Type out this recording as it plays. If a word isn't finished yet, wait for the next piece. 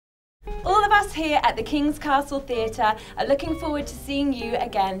us here at the King's Castle Theatre are looking forward to seeing you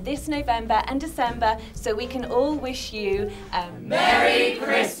again this November and December, so we can all wish you a Merry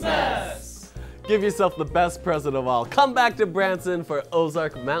Christmas! Give yourself the best present of all. Come back to Branson for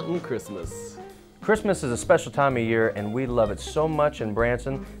Ozark Mountain Christmas. Christmas is a special time of year, and we love it so much in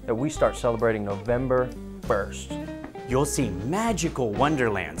Branson that we start celebrating November 1st. You'll see magical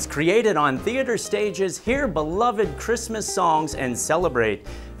wonderlands created on theater stages, hear beloved Christmas songs, and celebrate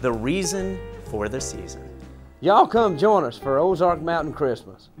the reason for the season. Y'all come join us for Ozark Mountain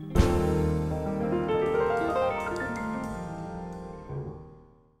Christmas.